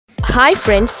Hi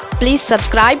friends, please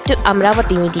subscribe to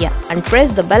Amaravathi Media and press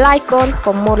the bell icon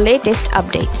for more latest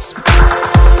updates.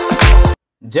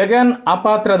 Jagan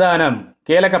అపాత్రదానం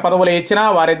కీలక పదవులు ఇచ్చినా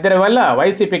వారిద్దరి వల్ల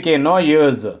వైసీపీకి no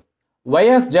use.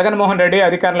 YS Jaganmohan Reddy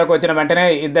అధికారంలోకి వచ్చిన వెంటనే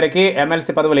ఇద్దరికి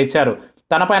ఎమ్మెల్సీ పదవులు ఇచ్చారు.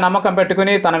 తనపై నమ్మకం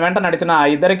పెట్టుకుని తన వెంట నడిచిన ఆ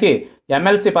ఇద్దరికి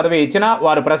ఎమ్మెల్సీ పదవి ఇచ్చినా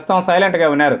వారు ప్రస్తుతం సైలెంట్గా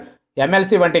ఉన్నారు.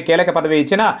 ఎమ్మెల్సీ వంటి కీలక పదవి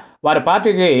ఇచ్చినా వారి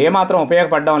పార్టీకి ఏమాత్రం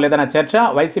ఉపయోగపడడం లేదన్న చర్చ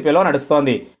వైసీపీలో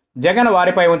నడుస్తోంది. జగన్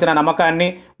వారిపై ఉంచిన నమ్మకాన్ని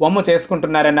వమ్ము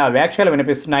చేసుకుంటున్నారన్న వ్యాఖ్యలు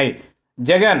వినిపిస్తున్నాయి.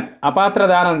 జగన్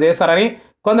అపాత్రదానం చేశారని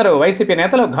కొందరు వైసీపీ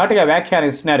నేతలు ఘాటుగా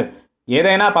వ్యాఖ్యానిస్తున్నారు.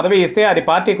 ఏదైనా పదవి ఇస్తే అది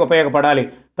పార్టీకి ఉపయోగపడాలి,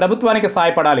 ప్రభుత్వానికి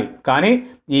సాయపడాలి. కానీ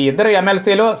ఈ ఇద్దరు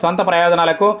ఎమ్మెల్సీలు సొంత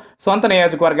ప్రయోజనాలకు, సొంత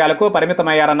నియోజకవర్గాలకు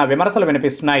పరిమితమయ్యారన్న విమర్శలు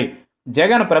వినిపిస్తున్నాయి.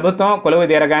 జగన్ ప్రభుత్వం కొలువు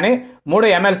తీరగానే 3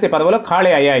 ఎమ్మెల్సీ పదవులు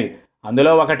ఖాళీ అయ్యాయి.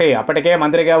 అందులో ఒకటి అప్పటికే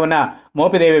మంత్రిగా ఉన్న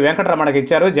మోపిదేవి వెంకటరమణకు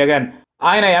ఇచ్చారు జగన్.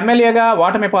 ఆయన ఎమ్మెల్యేగా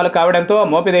ఓటమి పాలు కావడంతో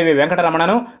మోపిదేవి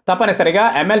వెంకటరమణను తప్పనిసరిగా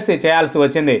ఎమ్మెల్సీ చేయాల్సి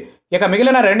వచ్చింది. ఇక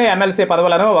మిగిలిన 2 ఎమ్మెల్సీ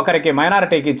పదవులను ఒకరికి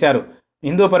మైనారిటీకి ఇచ్చారు.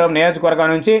 హిందూపురం నియోజకవర్గం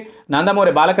నుంచి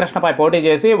నందమూరి బాలకృష్ణపై పోటీ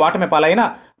చేసి ఓటమి పాలైన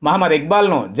మహమ్మద్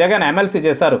ఇక్బాల్ను జగన్ ఎమ్మెల్సీ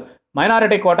చేశారు.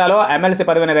 మైనారిటీ కోటాలో ఎమ్మెల్సీ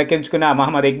పదవిని దక్కించుకున్న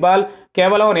మహమ్మద్ ఇక్బాల్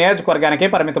కేవలం నియోజకవర్గానికి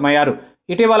పరిమితమయ్యారు.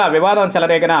 ఇటీవల వివాదం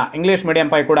చెలరేగిన ఇంగ్లీష్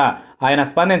మీడియంపై కూడా ఆయన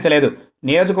స్పందించలేదు.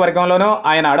 నియోజకవర్గంలోనూ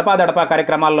ఆయన అడపాదడపా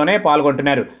కార్యక్రమాల్లోనే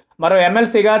పాల్గొంటున్నారు. మరో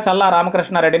ఎమ్మెల్సీగా చల్లా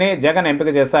రామకృష్ణారెడ్డిని జగన్ ఎంపిక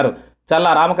చేశారు.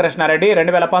 చల్లా రామకృష్ణారెడ్డి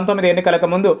 2019 ఎన్నికలకు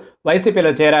ముందు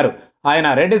వైసీపీలో చేరారు. ఆయన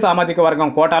రెడ్డి సామాజిక వర్గం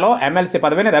కోటాలో ఎమ్మెల్సీ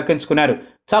పదవిని దక్కించుకున్నారు.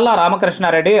 చల్లా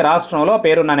రామకృష్ణారెడ్డి రాష్ట్రంలో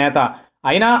పేరున్న నేత.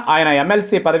 అయినా ఆయన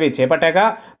ఎమ్మెల్సీ పదవి చేపట్టాక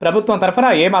ప్రభుత్వం తరఫున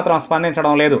ఏమాత్రం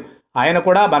స్పందించడం లేదు. ఆయన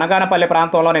కూడా బనగానపల్లి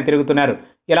ప్రాంతంలోనే తిరుగుతున్నారు.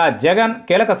 ఇలా జగన్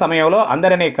కీలక సమయంలో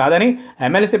అందరినీ కాదని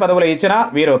ఎమ్మెల్సీ పదవులు ఇచ్చినా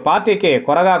వీరు పార్టీకి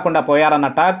కొరగాకుండా పోయారన్న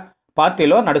టాక్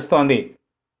పార్టీలో నడుస్తోంది.